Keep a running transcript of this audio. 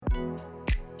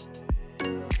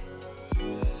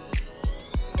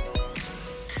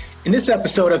In this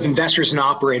episode of Investors and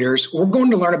Operators, we're going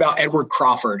to learn about Edward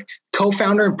Crawford,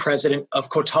 co-founder and president of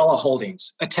Cotala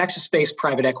Holdings, a Texas-based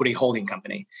private equity holding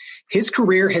company. His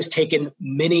career has taken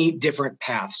many different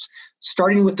paths,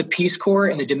 starting with the Peace Corps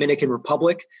in the Dominican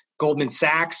Republic, Goldman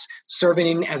Sachs,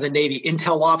 serving as a Navy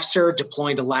intel officer,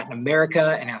 deploying to Latin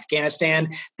America and Afghanistan,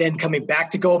 then coming back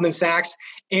to Goldman Sachs,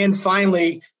 and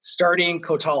finally starting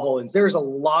Cotala Holdings. There's a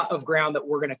lot of ground that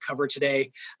we're going to cover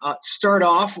today. Start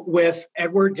off with,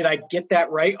 Edward, did I get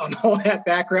that right on all that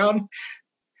background?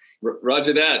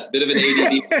 Roger that. Bit of an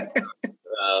ADD.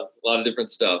 A lot of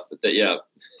different stuff. But yeah,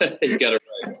 you got it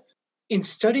right. In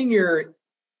studying your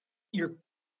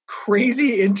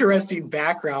crazy, interesting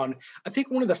background, I think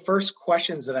one of the first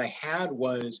questions that I had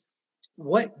was,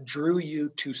 what drew you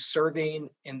to serving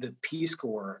in the Peace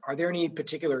Corps? Are there any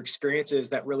particular experiences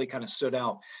that really kind of stood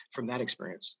out from that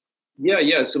experience?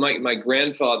 Yeah. So my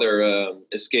grandfather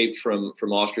escaped from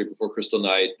Austria before Crystal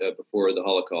Night, before the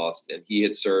Holocaust, and he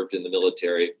had served in the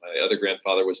military. My other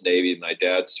grandfather was Navy. My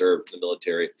dad served in the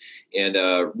military, and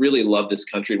really loved this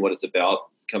country and what it's about.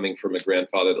 Coming from a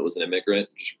grandfather that was an immigrant,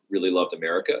 just really loved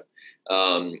America.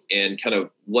 And kind of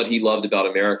what he loved about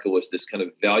America was this kind of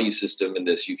value system and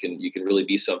this, you can really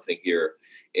be something here.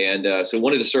 And so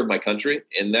wanted to serve my country,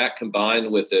 and that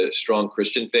combined with a strong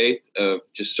Christian faith of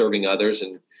just serving others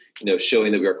and,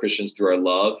 showing that we are Christians through our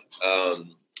love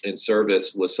and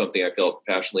service was something I felt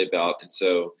passionately about. And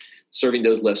so serving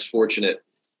those less fortunate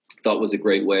thought was a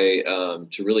great way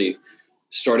to really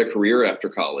start a career after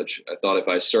college. I thought if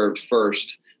I served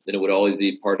first, then it would always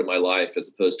be part of my life as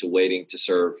opposed to waiting to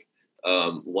serve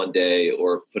one day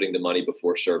or putting the money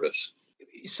before service.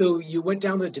 So you went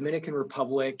down to the Dominican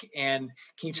Republic, and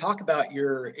can you talk about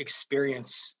your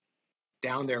experience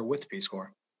down there with the Peace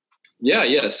Corps?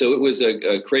 Yeah. So it was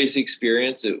a crazy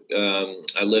experience.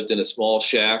 I lived in a small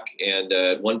shack, and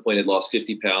at one point had lost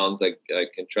 50 pounds. I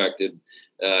contracted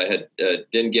had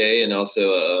dengue and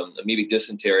also amoebic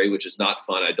dysentery, which is not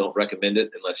fun. I don't recommend it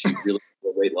unless you really do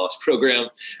a weight loss program.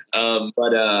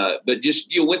 But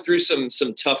just went through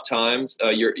some tough times.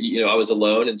 I was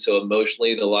alone, and so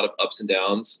emotionally, a lot of ups and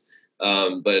downs.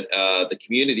 But the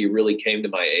community really came to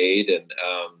my aid,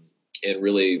 and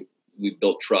really we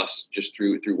built trust just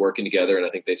through working together. And I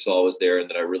think they saw I was there and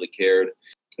that I really cared.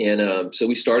 And so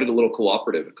we started a little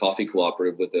cooperative, a coffee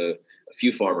cooperative with a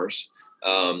few farmers.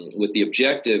 With the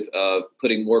objective of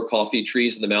putting more coffee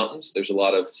trees in the mountains. There's a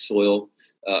lot of soil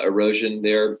erosion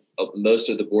there. Most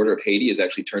of the border of Haiti is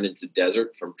actually turned into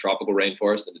desert, from tropical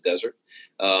rainforest into desert.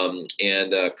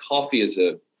 And coffee is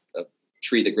a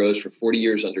tree that grows for 40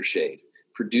 years under shade,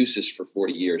 produces for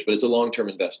 40 years, but it's a long-term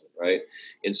investment, right?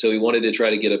 And so we wanted to try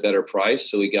to get a better price.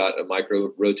 So we got a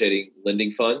micro rotating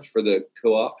lending fund for the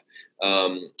co-op.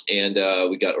 And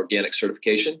we got organic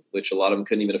certification, which a lot of them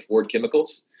couldn't even afford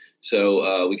chemicals.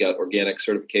 So we got organic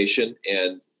certification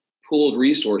and pooled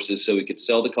resources so we could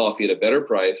sell the coffee at a better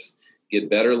price, get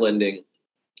better lending,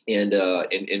 and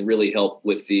really help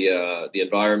with the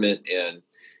environment and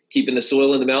keeping the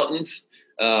soil in the mountains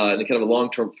and kind of a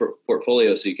long-term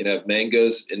portfolio. So you can have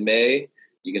mangoes in May,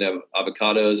 you can have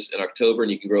avocados in October,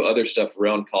 and you can grow other stuff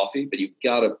around coffee. But you've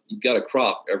got a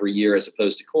crop every year as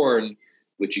opposed to corn,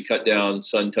 which you cut down,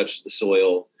 sun touches the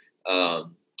soil.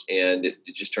 And it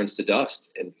just turns to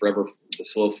dust, and the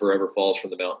soil forever falls from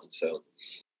the mountains. So,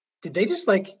 did they just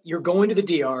you're going to the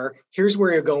DR? Here's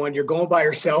where you're going by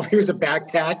yourself. Here's a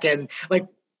backpack, and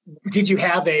did you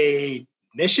have a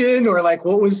mission, or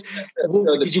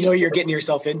did you know you're getting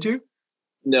yourself into?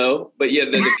 No, but yeah,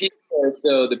 the Peace Corps.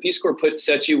 So the Peace Corps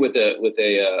sets you with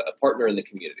a partner in the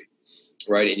community,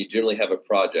 right? And you generally have a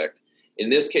project. In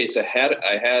this case, I had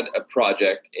a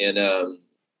project, and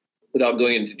without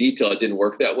going into detail, it didn't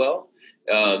work that well.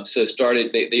 So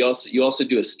you also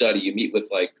do a study. You meet with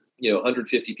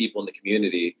 150 people in the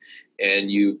community,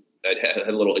 and I had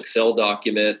a little Excel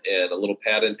document and a little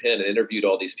pad and pen, and interviewed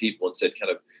all these people and said kind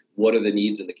of what are the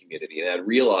needs in the community. And I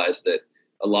realized that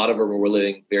a lot of them were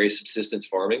living very subsistence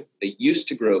farming. They used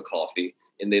to grow coffee,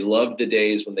 and they loved the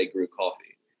days when they grew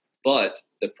coffee, but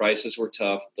the prices were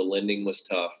tough, the lending was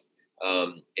tough,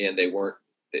 and they weren't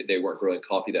growing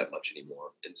coffee that much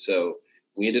anymore. And so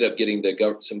we ended up getting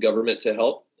some government to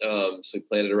help. So we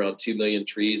planted around 2 million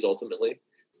trees ultimately.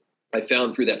 I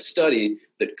found through that study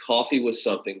that coffee was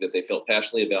something that they felt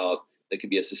passionately about that could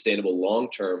be a sustainable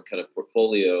long-term kind of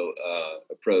portfolio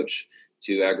approach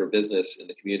to agribusiness in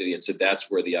the community. And so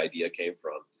that's where the idea came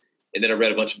from. And then I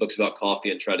read a bunch of books about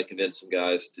coffee and tried to convince some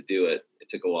guys to do it. It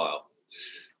took a while.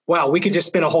 Wow, we could just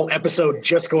spend a whole episode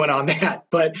just going on that.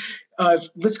 But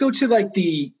let's go to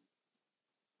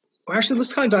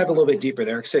let's kind of dive a little bit deeper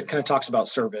there, because it kind of talks about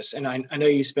service. And I know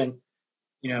you spent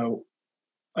you know,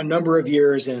 a number of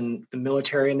years in the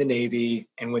military and the Navy,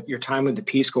 and with your time with the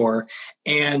Peace Corps.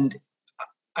 And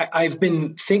I've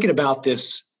been thinking about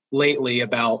this lately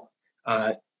about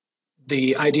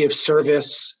the idea of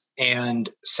service and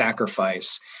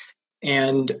sacrifice.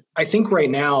 And I think right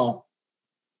now,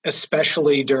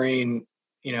 especially during,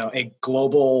 a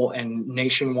global and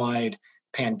nationwide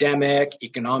pandemic,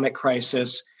 economic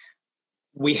crisis,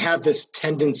 we have this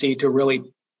tendency to really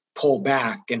pull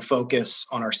back and focus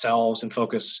on ourselves and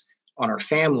focus on our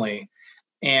family.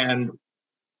 And,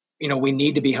 we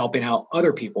need to be helping out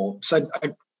other people. So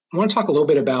I want to talk a little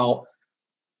bit about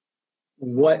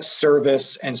what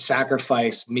service and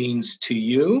sacrifice means to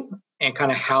you and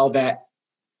kind of how that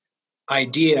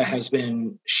idea has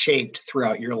been shaped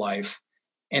throughout your life,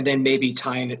 and then maybe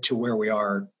tying it to where we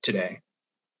are today.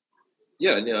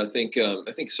 Yeah, no, I think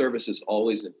service is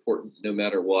always important, no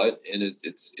matter what, and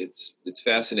it's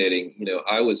fascinating.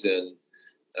 I was in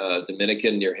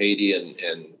Dominican near Haiti,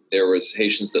 and there was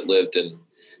Haitians that lived in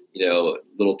a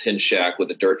little tin shack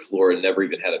with a dirt floor and never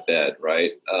even had a bed,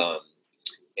 right?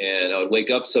 And I would wake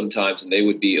up sometimes, and they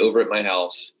would be over at my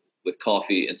house with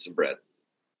coffee and some bread,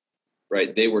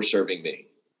 right? They were serving me,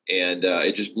 and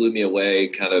it just blew me away,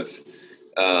 kind of.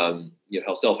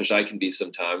 How selfish I can be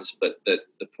sometimes, but that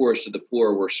the poorest of the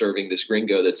poor were serving this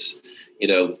gringo that's,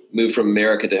 moved from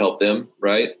America to help them.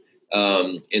 Right.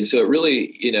 And so it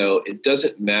really, it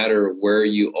doesn't matter where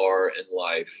you are in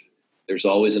life. There's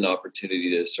always an opportunity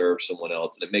to serve someone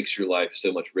else, and it makes your life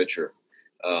so much richer.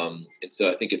 And so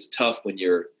I think it's tough when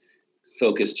you're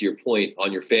focused, to your point,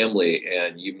 on your family,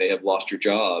 and you may have lost your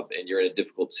job and you're in a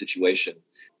difficult situation.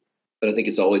 But I think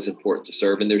it's always important to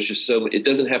serve. And there's just it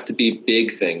doesn't have to be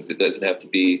big things. It doesn't have to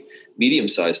be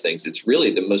medium-sized things. It's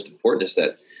really the most important is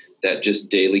that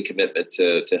just daily commitment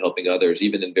to helping others,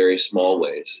 even in very small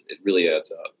ways. It really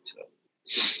adds up. So.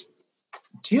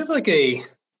 Do you have like a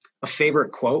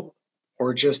favorite quote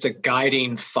or just a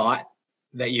guiding thought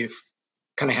that you've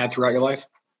kind of had throughout your life?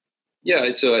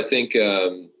 Yeah. So I think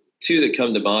two that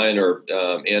come to mind are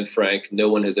Anne Frank, "No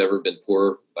one has ever been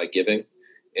poor by giving."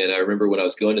 And I remember when I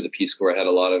was going to the Peace Corps, I had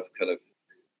a lot of kind of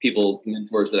people,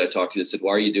 mentors that I talked to that said,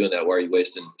 "Why are you doing that? Why are you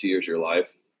wasting 2 years of your life?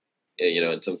 And,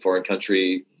 in some foreign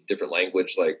country, different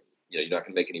language, like, you're not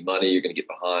going to make any money. You're going to get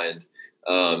behind."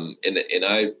 And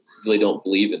I really don't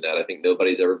believe in that. I think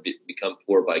nobody's ever become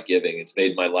poor by giving. It's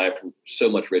made my life so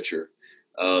much richer.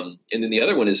 And then the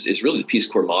other one is really the Peace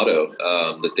Corps motto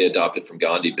that they adopted from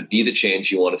Gandhi, but be the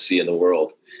change you want to see in the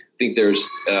world. I think there's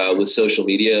with social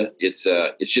media, it's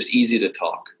just easy to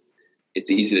talk. It's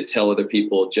easy to tell other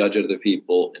people, judge other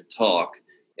people, and talk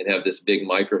and have this big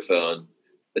microphone.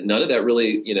 But none of that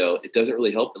really, it doesn't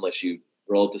really help unless you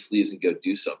roll up the sleeves and go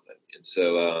do something. And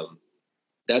so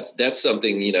that's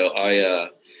something, I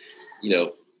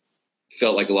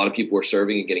felt like a lot of people were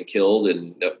serving and getting killed,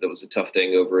 and that was a tough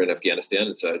thing over in Afghanistan.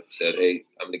 And so I said, "Hey,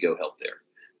 I'm going to go help there."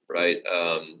 Right.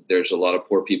 There's a lot of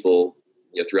poor people,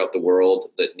 throughout the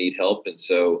world that need help. And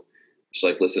so it's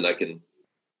like, listen, I can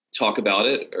talk about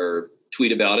it or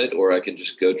tweet about it, or I can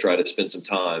just go try to spend some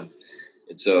time.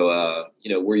 And so,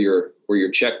 where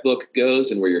your checkbook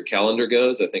goes and where your calendar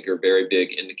goes, I think are very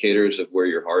big indicators of where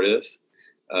your heart is.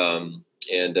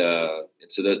 And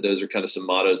so those are kind of some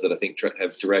mottos that I think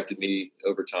have directed me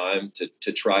over time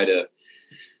to try to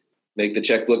make the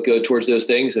checkbook go towards those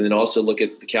things. And then also look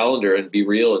at the calendar and be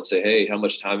real and say, hey, how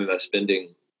much time am I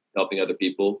spending helping other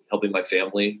people, helping my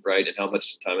family, right? And how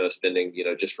much time am I spending,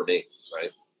 just for me,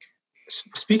 right?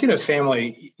 Speaking of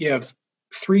family, you have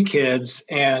 3 kids,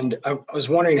 and I was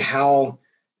wondering how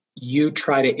you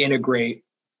try to integrate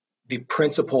the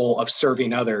principle of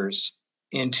serving others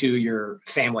into your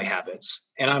family habits.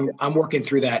 And I'm working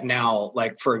through that now.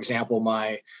 Like, for example,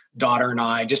 my daughter and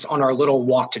I, just on our little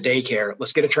walk to daycare,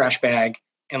 let's get a trash bag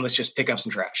and let's just pick up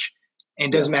some trash.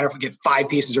 And it doesn't matter if we get 5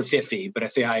 pieces or 50, but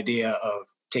it's the idea of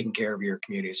taking care of your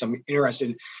community. So I'm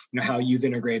interested in how you've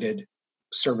integrated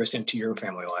service into your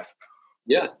family life.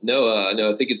 Yeah, no,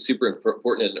 I think it's super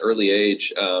important at an early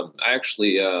age. I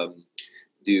actually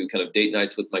do kind of date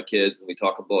nights with my kids, and we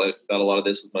talk about a lot of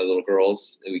this with my little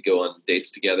girls. And we go on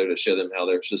dates together to show them how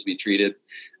they're supposed to be treated.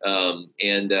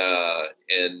 And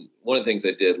one of the things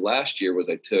I did last year was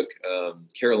I took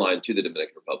Caroline to the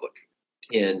Dominican Republic,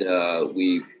 and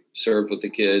we served with the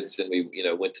kids, and we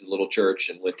went to the little church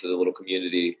and went to the little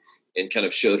community and kind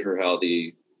of showed her how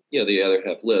the other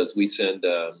half lives. We send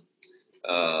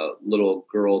little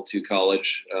girl to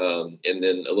college, and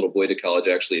then a little boy to college.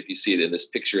 Actually, if you see it in this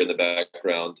picture in the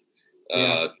background,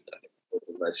 over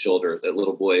my shoulder, that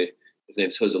little boy, his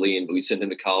name's Joseline, but we sent him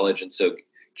to college. And so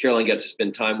Caroline got to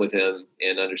spend time with him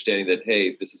and understanding that,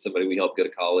 hey, this is somebody we helped go to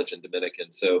college in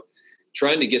Dominican. So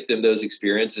trying to get them those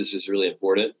experiences is really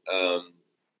important.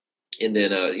 And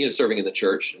then, serving in the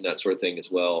church and that sort of thing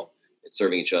as well, and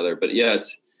serving each other. But yeah,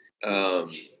 it's,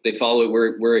 they follow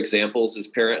it. We're examples as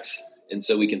parents. And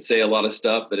so we can say a lot of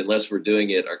stuff, but unless we're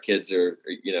doing it, our kids are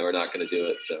not going to do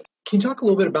it. So can you talk a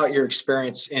little bit about your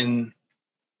experience in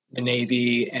the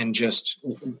Navy and just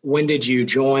when did you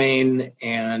join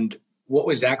and what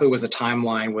exactly was the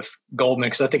timeline with Goldman?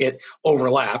 Because I think it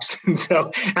overlaps. And so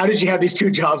how did you have these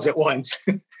two jobs at once?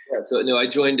 Yeah, so no, I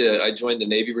joined the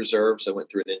Navy Reserves. I went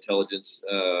through an intelligence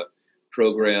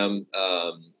program,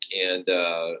 and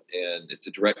it's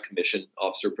a direct commission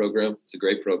officer program. It's a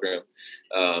great program,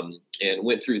 and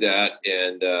went through that,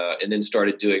 and then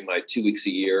started doing my 2 weeks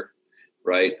a year,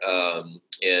 right,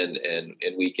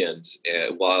 and weekends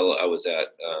while I was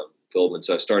at Goldman.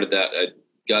 So I started that. I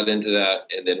got into that,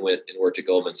 and then went and worked at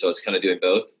Goldman. So I was kind of doing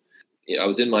both. I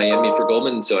was in Miami for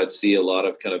Goldman, and so I'd see a lot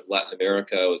of kind of Latin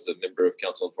America. I was a member of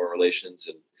Council on Foreign Relations,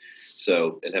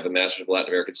 and have a Master's of Latin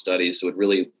American Studies. So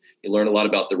you learn a lot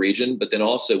about the region, but then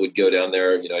also would go down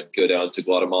there. I'd go down to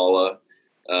Guatemala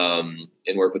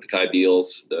and work with the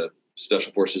Caibiles, the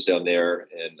special forces down there,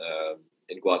 and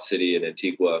in Guat City and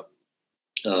Antigua.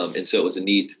 And so it was a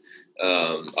neat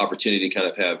opportunity to kind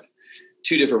of have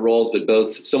two different roles, but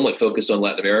both somewhat focused on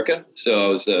Latin America. So I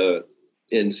was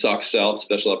in SOC South,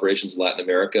 Special Operations Latin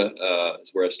America,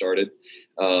 is where I started.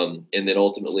 And then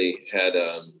ultimately had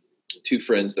two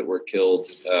friends that were killed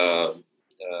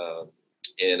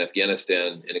in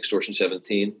Afghanistan in Extortion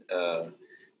 17,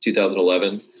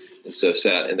 2011. And so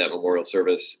sat in that memorial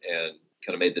service and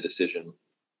kind of made the decision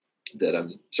that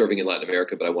I'm serving in Latin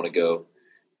America, but I want to go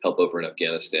help over in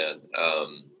Afghanistan.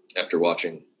 After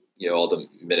watching all the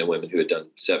men and women who had done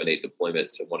 7-8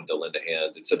 deployments and wanted to lend a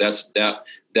hand. And so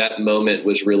that moment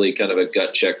was really kind of a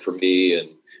gut check for me, and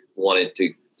wanted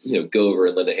to, go over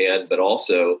and lend a hand. But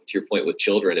also, to your point with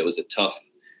children, it was a tough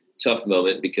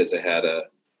moment because I had a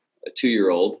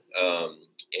 2-year-old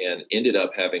and ended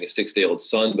up having a 6-day-old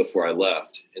son before I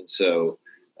left. And so,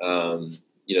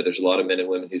 there's a lot of men and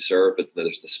women who serve, but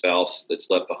there's the spouse that's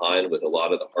left behind with a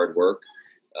lot of the hard work.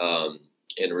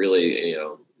 And really,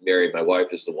 Mary, my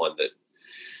wife, is the one that,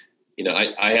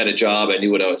 I had a job, I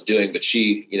knew what I was doing, but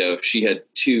she had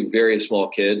 2 very small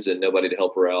kids and nobody to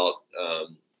help her out.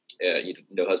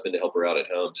 No husband to help her out at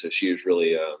home. So she was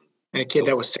really, and a kid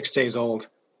that was 6 days old.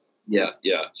 Yeah.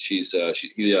 He's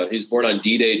born on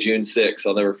D-Day, June 6th.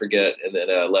 I'll never forget. And then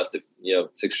left, 6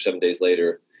 or 7 days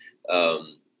later.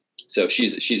 So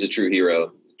she's a true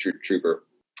hero, true trooper.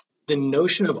 The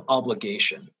notion of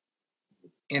obligation,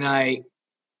 and I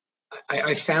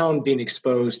found, being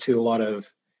exposed to a lot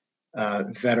of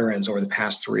veterans over the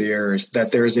past 3 years,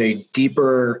 that there's a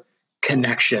deeper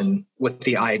connection with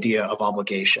the idea of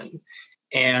obligation.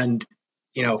 And,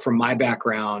 from my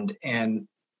background and,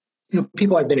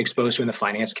 people I've been exposed to in the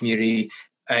finance community,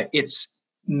 it's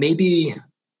maybe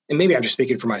I'm just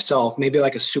speaking for myself, maybe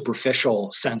like a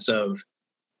superficial sense of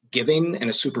giving and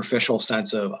a superficial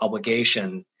sense of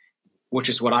obligation, which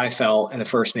is what I felt in the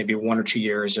first maybe 1 or 2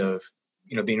 years of,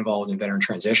 being involved in veteran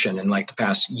transition. And like the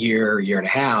past year and a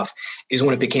half is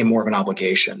when it became more of an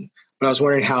obligation. But I was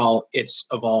wondering how it's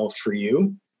evolved for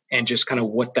you, and just kind of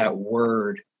what that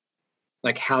word,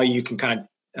 like how you can kind of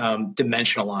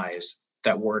dimensionalize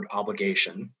that word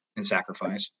obligation and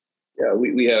sacrifice. Yeah,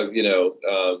 we have,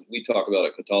 we talk about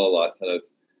at Kotala a lot, kind of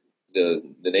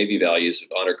the Navy values of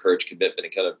honor, courage, commitment,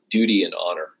 and kind of duty and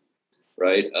honor,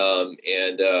 right?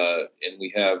 And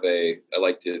we have I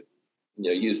like to,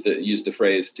 use the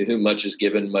phrase, to whom much is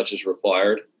given, much is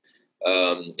required.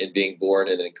 And being born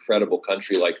in an incredible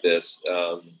country like this,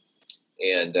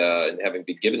 and having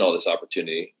been given all this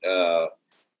opportunity,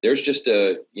 there's just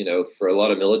for a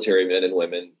lot of military men and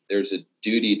women, there's a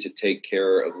duty to take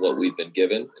care of what we've been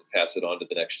given and pass it on to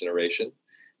the next generation.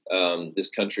 This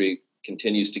country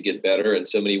continues to get better in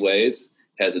so many ways,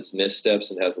 has its missteps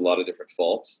and has a lot of different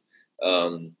faults.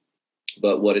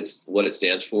 But what it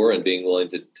stands for, and being willing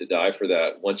to die for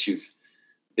that, once you've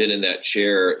been in that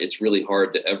chair, it's really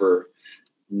hard to ever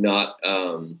not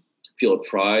feel a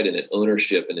pride and an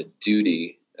ownership and a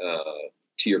duty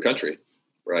to your country,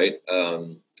 right?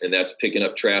 And that's picking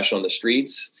up trash on the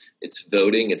streets. It's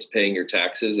voting. It's paying your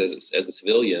taxes as a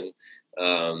civilian.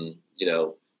 Run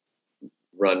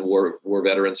war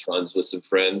veterans funds with some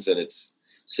friends, and it's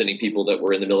sending people that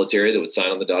were in the military that would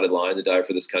sign on the dotted line to die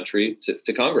for this country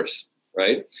to Congress,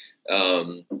 right?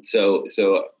 So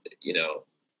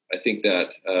I think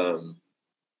that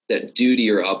that duty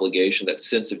or obligation, that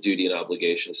sense of duty and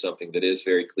obligation, is something that is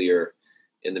very clear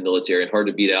in the military, and hard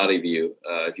to beat out of you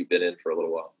if you've been in for a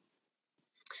little while.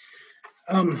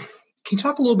 Can you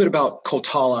talk a little bit about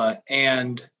Kotala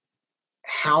and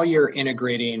how you're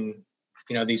integrating,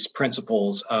 these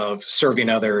principles of serving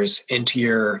others into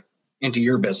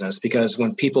your business? Because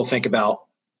when people think about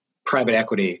private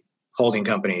equity, holding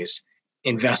companies,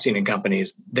 investing in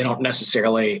companies, they don't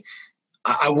necessarily,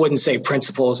 I wouldn't say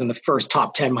principles in the first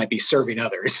top 10 might be serving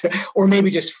others or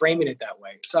maybe just framing it that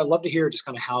way. So I'd love to hear just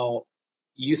kind of how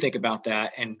you think about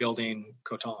that and building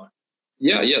Kotala.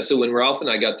 Yeah. So when Ralph and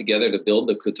I got together to build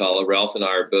the Kotala, Ralph and I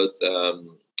are both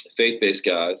faith-based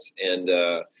guys. And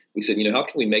we said, how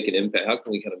can we make an impact? How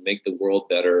can we kind of make the world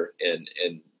better and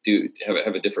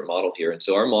have a different model here? And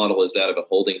so our model is that of a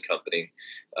holding company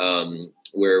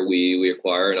where we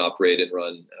acquire and operate and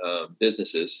run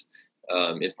businesses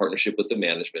in partnership with the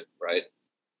management, right?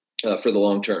 For the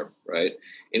long term, right?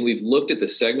 And we've looked at the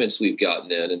segments we've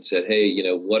gotten in and said, hey,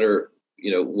 what are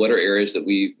areas that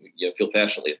we feel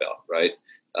passionately about, right?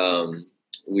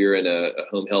 We're in a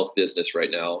home health business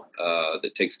right now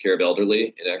that takes care of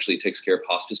elderly and actually takes care of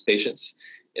hospice patients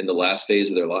in the last phase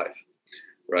of their life,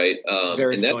 right?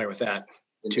 Very familiar with that.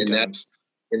 Two times.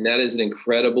 And that is an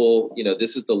incredible,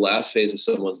 this is the last phase of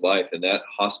someone's life, and that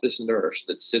hospice nurse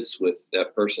that sits with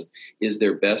that person is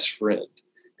their best friend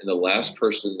and the last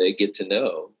person they get to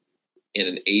know in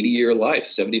an 80-year life,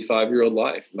 75-year-old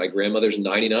life. My grandmother's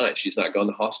 99. She's not gone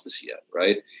to hospice yet,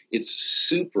 right? It's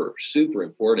super, super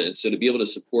important. And so to be able to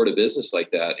support a business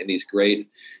like that and these great,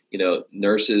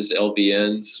 nurses,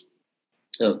 LVNs,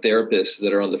 therapists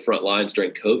that are on the front lines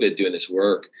during COVID doing this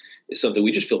work is something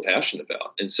we just feel passionate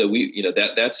about. And so we,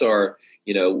 that's our,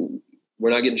 we're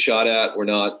not getting shot at. We're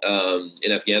not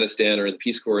in Afghanistan or in the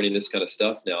Peace Corps or any of this kind of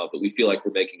stuff now, but we feel like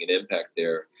we're making an impact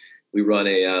there. We run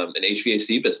an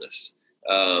HVAC business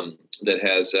that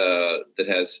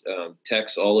has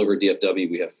techs all over DFW.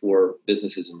 We have 4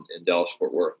 businesses in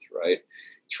Dallas-Fort Worth, right?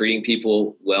 Treating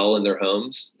people well in their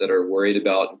homes that are worried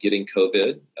about getting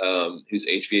COVID, whose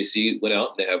HVAC went out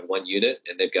and they have 1 unit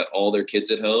and they've got all their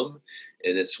kids at home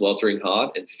and it's sweltering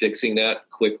hot, and fixing that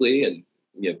quickly and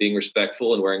being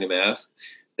respectful and wearing a mask.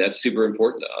 That's super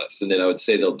important to us. And then I would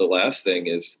say the last thing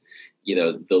is,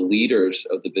 the leaders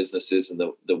of the businesses and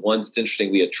the ones, it's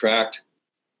interesting, we attract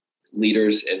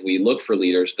leaders and we look for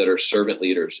leaders that are servant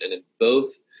leaders. And in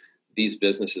both these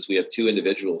businesses, we have 2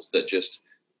 individuals that just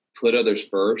put others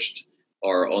first,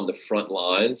 are on the front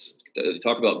lines. They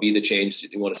talk about be the change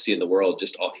that you want to see in the world,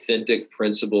 just authentic,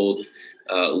 principled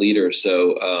leaders.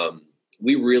 So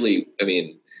we really,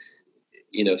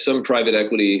 some private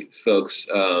equity folks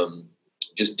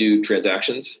just do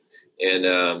transactions.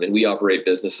 And we operate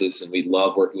businesses and we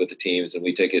love working with the teams and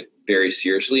we take it very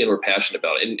seriously and we're passionate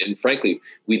about it. And frankly,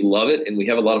 we love it and we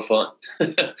have a lot of fun.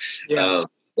 Yeah.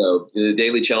 So the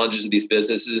daily challenges of these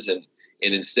businesses and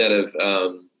instead of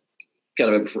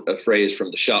kind of a phrase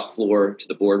from the shop floor to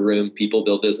the boardroom, people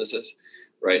build businesses,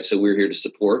 right? So we're here to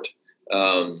support.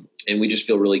 And we just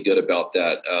feel really good about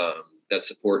that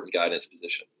support and guidance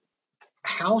position.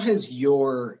 How has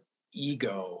your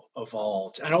ego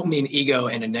evolved? I don't mean ego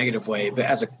in a negative way, but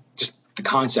as just the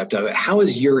concept of it. How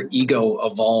has your ego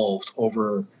evolved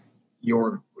over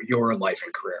your life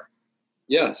and career?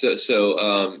 Yeah. So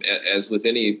as with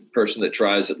any person that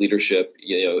tries at leadership,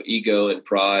 ego and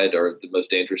pride are the most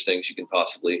dangerous things you can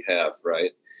possibly have,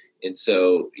 right? And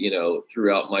so,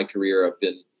 throughout my career, I've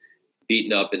been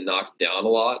beaten up and knocked down a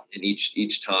lot. And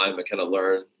each time I kind of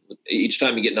learn. Each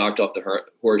time you get knocked off the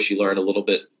horse, you learn a little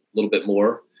bit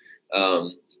more.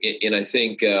 And I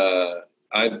think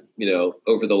I've,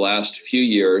 over the last few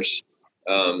years,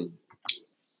 kind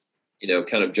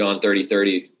of John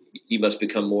 30:30, you must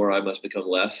become more, I must become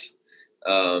less.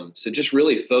 So just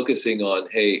really focusing on,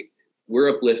 hey, we're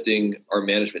uplifting our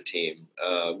management team.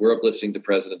 We're uplifting the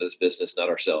president of this business, not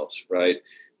ourselves, right?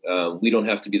 We don't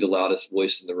have to be the loudest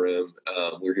voice in the room.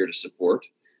 We're here to support.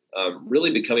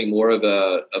 Really becoming more of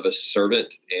a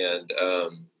servant and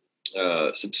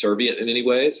subservient in many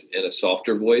ways, and a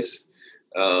softer voice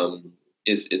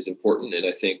is important. And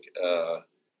I think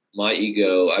my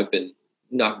ego, I've been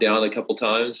knocked down a couple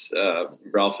times.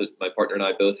 Ralph, my partner, and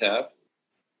I both have.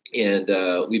 And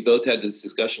we both had this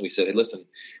discussion. We said, hey, listen,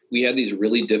 we had these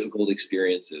really difficult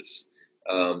experiences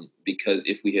because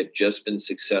if we had just been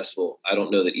successful, I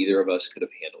don't know that either of us could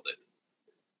have handled it.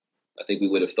 I think we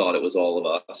would have thought it was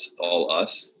all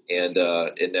us. And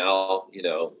now,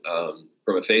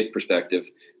 from a faith perspective,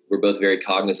 we're both very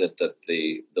cognizant that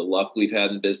the luck we've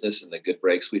had in business and the good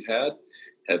breaks we've had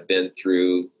have been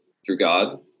through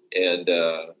God and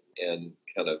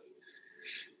kind of,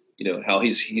 how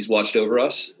he's watched over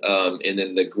us. And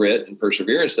then the grit and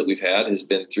perseverance that we've had has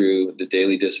been through the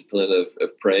daily discipline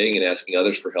of praying and asking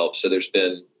others for help. So there's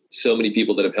been so many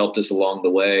people that have helped us along the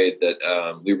way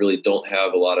that we really don't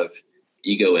have a lot of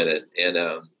ego in it. And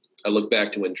I look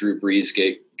back to when Drew Brees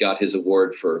got his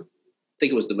award for, I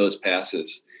think it was the most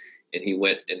passes. And he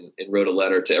went and wrote a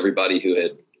letter to everybody who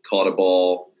had caught a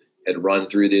ball, had run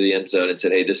through the end zone and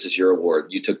said, hey, this is your award.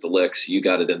 You took the licks. You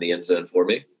got it in the end zone for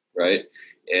me. Right.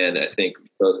 And I think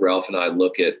both Ralph and I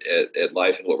look at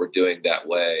life and what we're doing that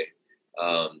way,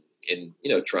 in,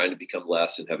 trying to become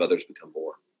less and have others become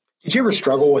more. Did you ever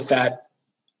struggle with that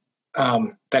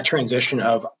transition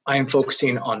of I'm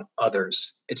focusing on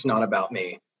others? It's not about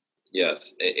me.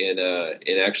 Yes. And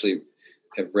actually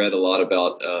have read a lot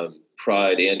about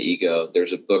pride and ego.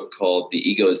 There's a book called The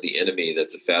Ego is the Enemy.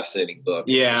 That's a fascinating book.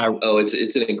 Yeah. Oh,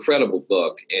 it's an incredible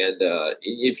book. And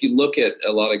if you look at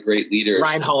a lot of great leaders,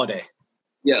 Ryan Holiday.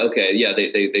 Yeah. Okay. Yeah.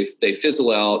 They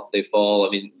fizzle out. They fall. I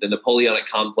mean, the Napoleonic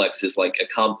complex is like a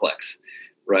complex,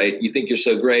 right? You think you're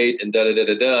so great and and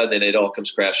then it all comes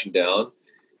crashing down.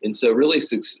 And so really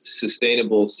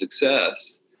sustainable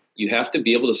success, you have to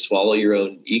be able to swallow your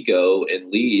own ego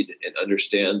and lead and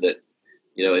understand that,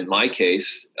 in my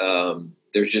case,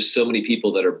 there's just so many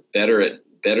people that are better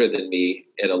than me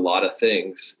at a lot of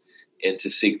things, and to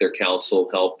seek their counsel,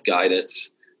 help,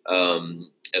 guidance,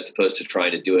 as opposed to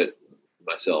trying to do it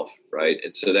myself. Right.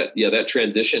 And so that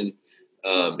transition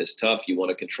is tough. You want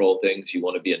to control things. You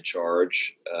want to be in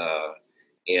charge.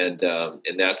 And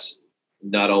that's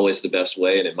not always the best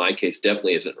way. And in my case,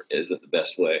 definitely isn't the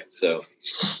best way. So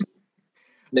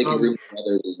making room for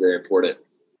others is very important.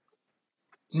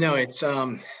 No, it's,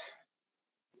 no,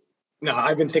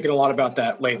 I've been thinking a lot about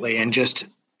that lately, and just,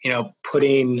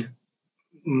 putting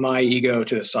my ego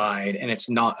to the side, and it's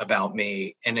not about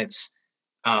me, and it's,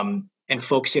 and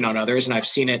focusing on others. And I've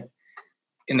seen it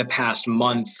in the past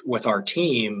month with our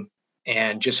team,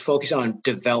 and just focus on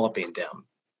developing them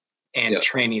and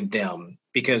training them,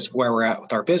 because where we're at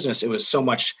with our business, it was so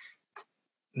much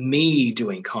me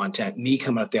doing content, me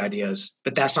coming up with the ideas,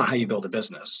 but that's not how you build a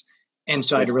business. And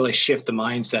so I had to really shift the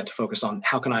mindset to focus on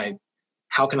how can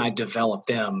I develop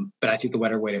them? But I think the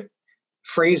better way to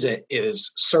phrase it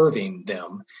is serving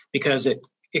them, because it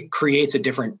creates a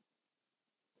different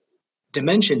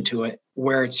dimension to it,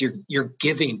 where it's you're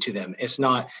giving to them. It's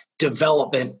not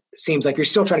development. It seems like you're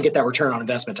still trying to get that return on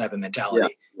investment type of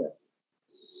mentality. Yeah.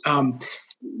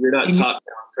 You're not top down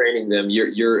training them.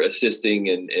 You're assisting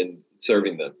and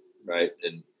serving them, right?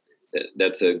 And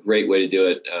that's a great way to do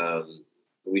it.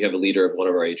 We have a leader of one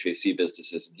of our HVAC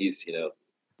businesses, and he's,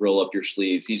 roll up your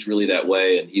sleeves. He's really that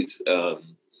way. And he's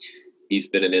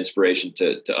been an inspiration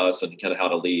to us on kind of how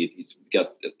to lead. He's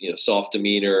got, soft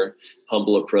demeanor,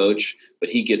 humble approach, but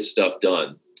he gets stuff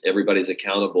done. Everybody's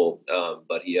accountable,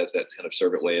 but he has that kind of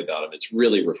servant way about him. It's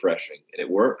really refreshing, and it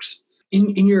works.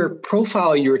 In your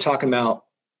profile, you were talking about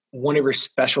one of your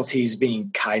specialties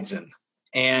being Kaizen,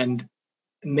 and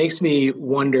it makes me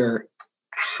wonder,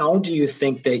 how do you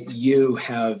think that you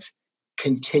have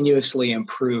continuously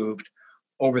improved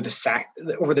over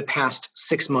the past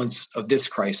 6 months of this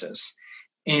crisis?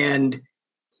 And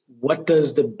what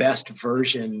does the best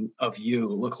version of you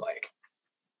look like?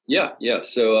 Yeah.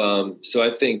 So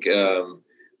I think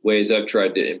ways I've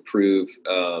tried to improve,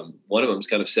 one of them is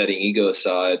kind of setting ego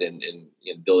aside and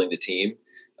building the team.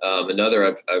 Another,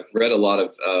 I've read a lot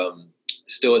of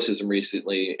Stoicism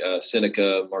recently,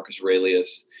 Seneca, Marcus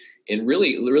Aurelius, and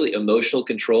really, really emotional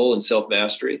control and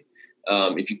self-mastery.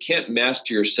 If you can't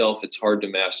master yourself, it's hard to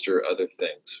master other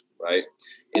things, right?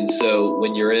 And so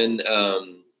when you're in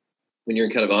kind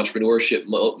of entrepreneurship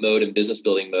mode and business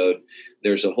building mode,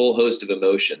 there's a whole host of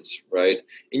emotions, right?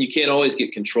 And you can't always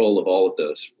get control of all of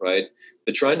those, right?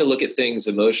 But trying to look at things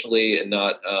emotionally and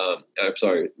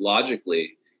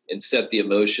logically, and set the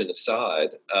emotion aside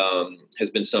has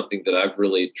been something that I've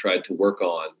really tried to work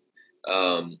on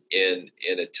in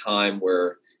a time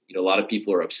where, a lot of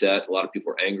people are upset, a lot of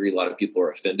people are angry, a lot of people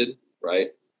are offended, right?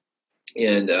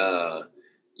 And,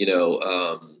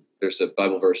 there's a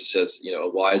Bible verse that says, a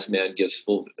wise man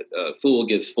fool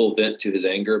gives full vent to his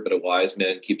anger, but a wise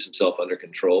man keeps himself under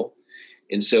control.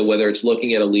 And so whether it's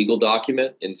looking at a legal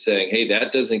document and saying, hey,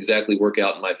 that doesn't exactly work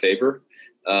out in my favor,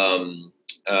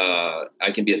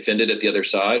 I can be offended at the other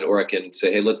side, or I can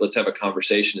say, hey, let's have a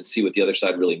conversation and see what the other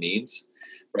side really means,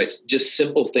 right? Just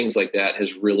simple things like that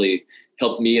has really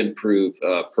helped me improve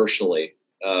personally.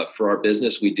 For our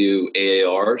business, we do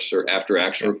AARs, or after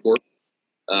action reports.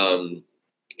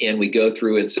 And we go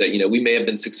through and say, we may have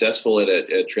been successful at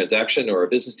a transaction or a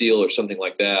business deal or something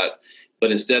like that.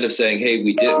 But instead of saying, hey,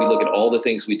 we look at all the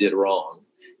things we did wrong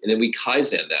And then we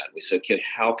Kaizen that. We said, okay,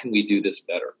 how can we do this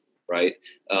better, right?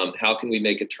 How can we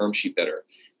make a term sheet better?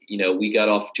 We got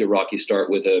off to a rocky start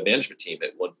with a management team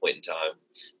at one point in time.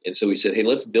 And so we said, hey,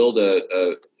 let's build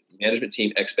a management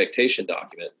team expectation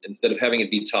document. Instead of having it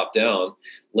be top down,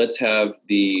 let's have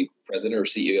the president or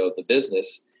CEO of the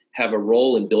business have a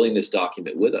role in building this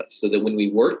document with us so that when we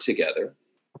work together,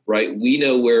 right, we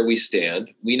know where we stand.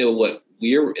 We know what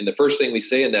and the first thing we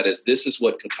say in that is, this is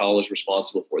what Catala is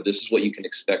responsible for. This is what you can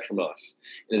expect from us.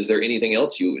 And is there anything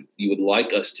else you would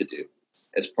like us to do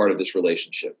as part of this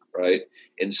relationship, right?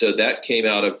 And so that came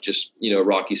out of just, a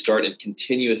rocky start and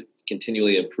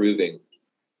continually improving.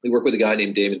 We work with a guy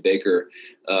named Damon Baker,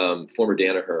 former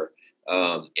Danaher,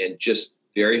 and just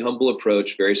very humble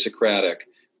approach, very Socratic,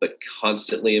 but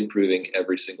constantly improving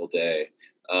every single day.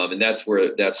 And that's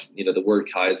the word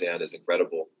Kaizen is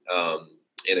incredible.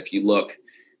 And if you look,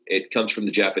 it comes from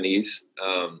the Japanese.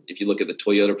 If you look at the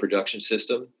Toyota production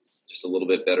system, just a little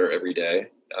bit better every day.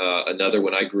 Another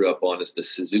one I grew up on is the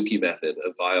Suzuki method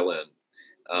of violin.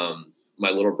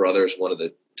 My little brother is one of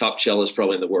the top cellists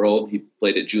probably in the world. He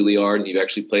played at Juilliard, and he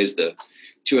actually plays the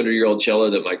 200-year-old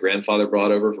cello that my grandfather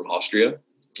brought over from Austria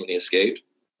when he escaped.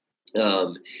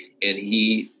 And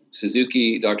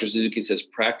Dr. Suzuki says,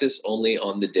 practice only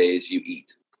on the days you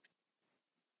eat.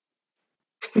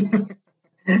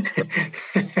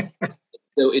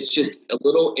 So it's just a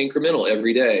little incremental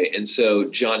every day. And so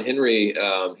John Henry,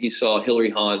 he saw Hilary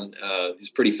Hahn, who's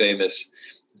pretty famous,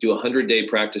 do a 100-day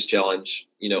practice challenge,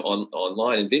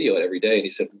 online and video it every day. And he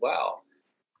said, wow,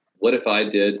 what if I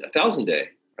did a 1,000-day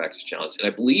practice challenge? And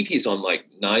I believe he's on like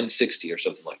 960 or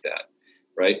something like that,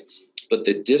 right? But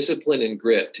the discipline and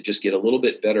grit to just get a little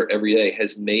bit better every day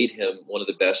has made him one of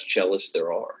the best cellists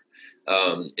there are.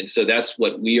 And so that's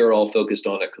what we are all focused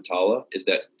on at Catala, is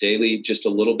that daily, just a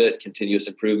little bit continuous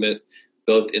improvement,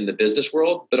 both in the business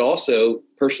world, but also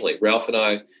personally. Ralph and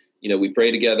I, we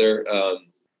pray together.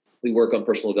 We work on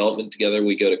personal development together.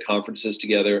 We go to conferences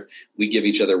together. We give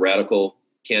each other radical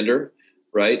candor,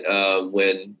 right?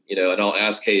 And I'll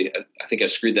ask, hey, I think I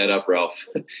screwed that up, Ralph.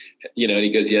 And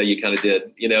he goes, yeah, you kind of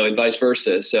did, and vice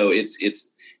versa. So it's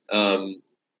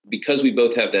because we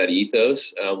both have that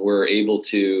ethos, we're able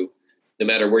to, no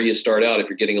matter where you start out, if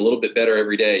you're getting a little bit better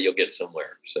every day, you'll get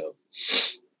somewhere. So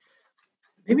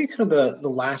maybe kind of the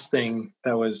last thing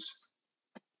that was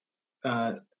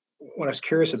what I was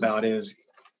curious about is,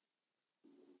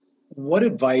 what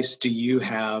advice do you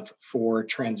have for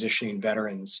transitioning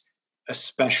veterans,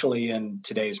 especially in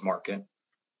today's market?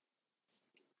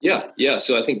 Yeah.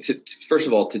 So I think, first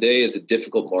of all, today is a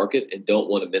difficult market, and don't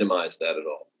want to minimize that at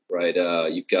all, right?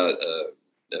 You've got a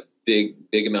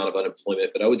big amount of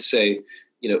unemployment, but I would say,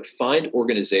 find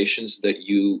organizations that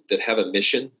have a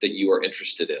mission that you are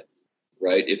interested in,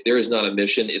 right? If there is not a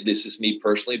mission, this is me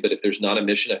personally, but if there's not a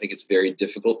mission, I think it's very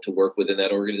difficult to work within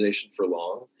that organization for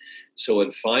long. So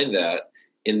I'd find that,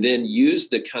 and then use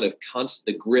the kind of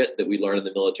the grit that we learn in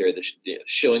the military, the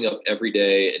showing up every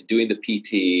day and doing the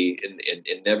PT and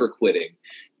never quitting.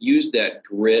 Use that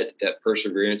grit, that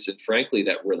perseverance, and frankly,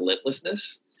 that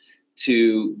relentlessness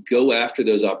to go after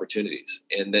those opportunities.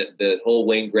 And that the whole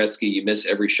Wayne Gretzky, you miss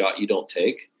every shot you don't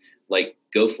take, like,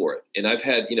 go for it. And I've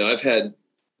had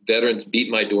veterans beat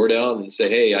my door down and say,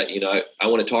 hey, I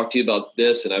want to talk to you about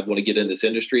this, and I want to get in this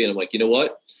industry. And I'm like, you know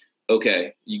what?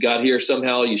 Okay, you got here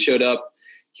somehow, you showed up,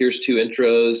 here's 2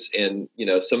 intros, and,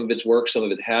 some of it's worked, some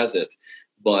of it hasn't.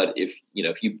 But if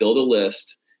you build a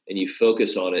list and you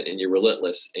focus on it and you're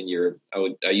relentless and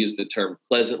I use the term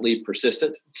pleasantly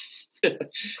persistent. Don't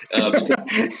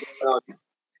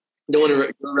want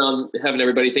to go around having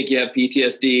everybody think you have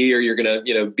PTSD, or you're going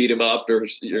to, beat them up or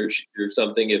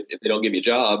something if they don't give you a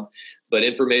job. But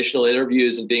informational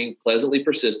interviews and being pleasantly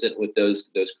persistent with those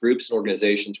groups and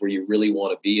organizations where you really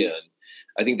want to be in,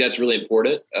 I think that's really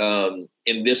important.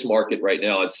 In this market right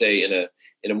now, I'd say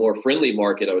in a more friendly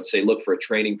market, I would say look for a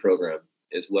training program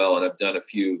as well. And I've done a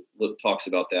few talks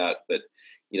about that, but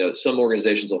some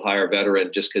organizations will hire a veteran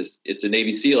just because it's a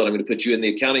Navy SEAL and I'm going to put you in the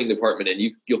accounting department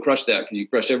and you'll crush that because you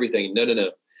crush everything. No.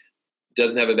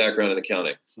 Doesn't have a background in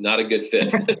accounting. Not a good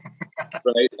fit.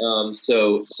 Right.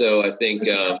 So I think,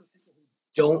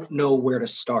 don't know where to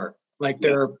start. Like,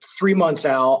 they're 3 months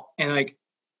out and like,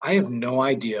 I have no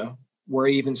idea where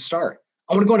to even start.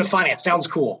 I want to go into finance. Sounds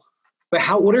cool. But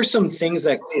what are some things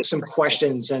some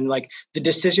questions and like the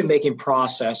decision-making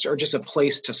process, or just a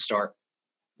place to start?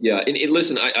 Yeah. And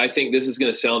listen, I think this is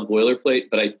going to sound boilerplate,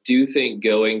 but I do think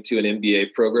going to an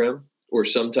MBA program or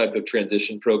some type of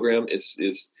transition program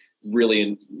is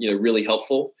really, really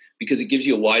helpful, because it gives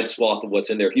you a wide swath of what's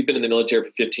in there. If you've been in the military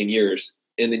for 15 years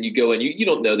and then you go and you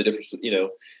don't know the difference,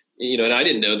 and I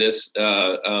didn't know this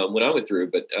when I went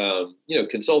through, but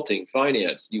consulting,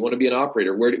 finance. You want to be an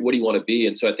operator. What do you want to be?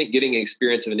 And so I think getting an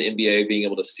experience of an MBA, being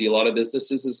able to see a lot of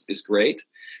businesses is great.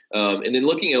 And then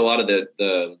looking at a lot of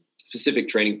the specific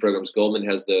training programs. Goldman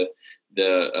has the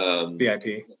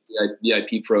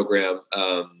VIP program.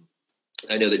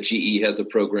 I know that GE has a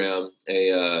program,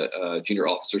 a junior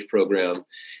officers program,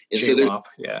 and so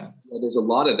there's a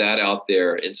lot of that out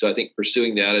there. And so I think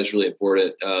pursuing that is really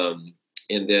important.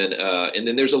 And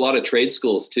then there's a lot of trade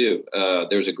schools too.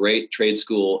 There's a great trade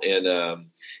school in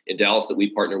Dallas that we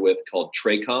partner with called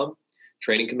TRACOM,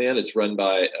 Training Command. It's run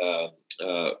by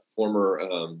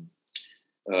former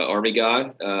Army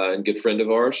guy and good friend of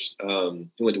ours who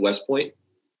went to West Point,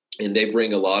 and they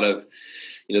bring a lot of,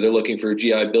 they're looking for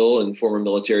GI Bill and former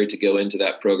military to go into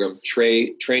that program.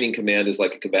 Training Command is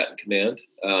like a combatant command.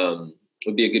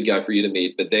 Would be a good guy for you to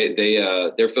meet, but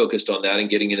they're focused on that and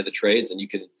getting into the trades, and you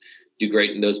can do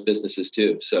great in those businesses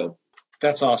too. So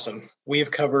that's awesome. We have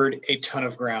covered a ton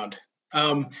of ground.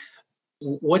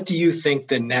 What do you think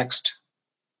the next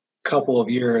couple of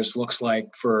years looks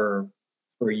like for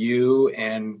you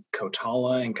and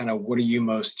Kotala, and kind of what are you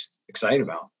most excited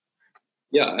about?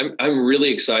 Yeah, I'm really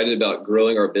excited about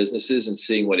growing our businesses and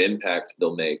seeing what impact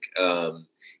they'll make.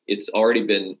 It's already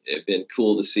been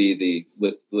cool to see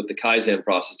with the Kaizen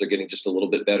process, they're getting just a little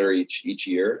bit better each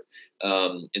year.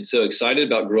 And so excited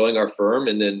about growing our firm,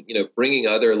 and then, bringing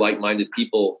other like-minded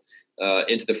people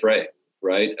into the fray.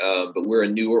 Right. But we're a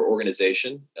newer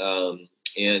organization.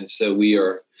 And so we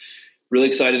are really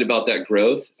excited about that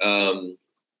growth.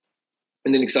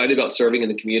 And then excited about serving in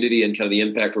the community and kind of the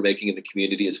impact we're making in the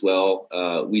community as well.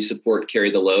 We support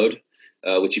Carry the Load,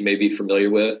 which you may be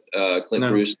familiar with. Clint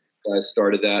Bruce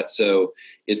started that. So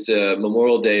it's a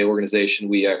Memorial Day organization.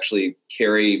 We actually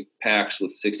carry packs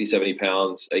with 60, 70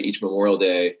 pounds each Memorial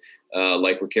Day,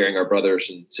 like we're carrying our brothers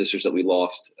and sisters that we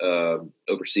lost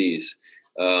overseas.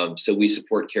 So we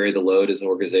support Carry the Load as an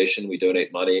organization. We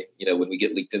donate money. When we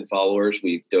get LinkedIn followers,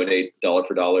 we donate dollar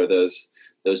for dollar those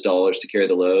dollars to Carry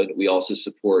the Load. We also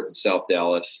support in South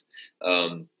Dallas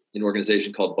an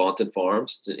organization called Bonton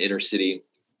Farms. It's an inner city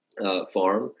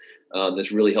farm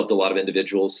that's really helped a lot of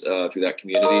individuals through that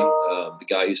community. The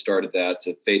guy who started that's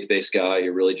a faith-based guy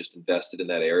who really just invested in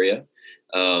that area,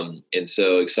 and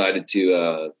so excited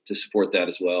to support that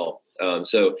as well.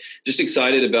 So just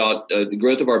excited about the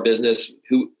growth of our business,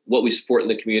 what we support in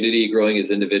the community, growing as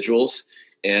individuals,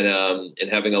 and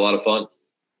having a lot of fun.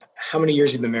 How many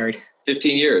years have you been married?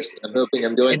 15 years. I'm hoping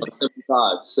I'm going on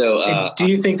 75. So do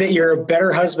you think that you're a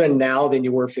better husband now than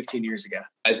you were 15 years ago?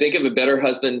 I think I'm a better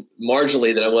husband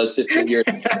marginally than I was 15 years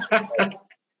ago.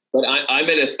 But I'm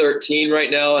at a 13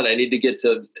 right now, and I need to get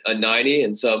to a 90.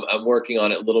 And so I'm working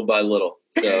on it little by little.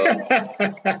 So,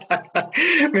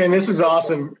 man, this is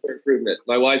awesome. Improvement.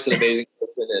 My wife's an amazing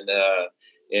person,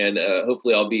 and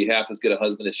hopefully I'll be half as good a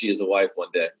husband as she is a wife one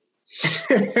day.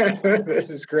 This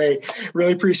is great.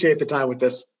 Really appreciate the time with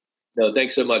this. No,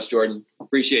 thanks so much, Jordan.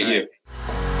 Appreciate you.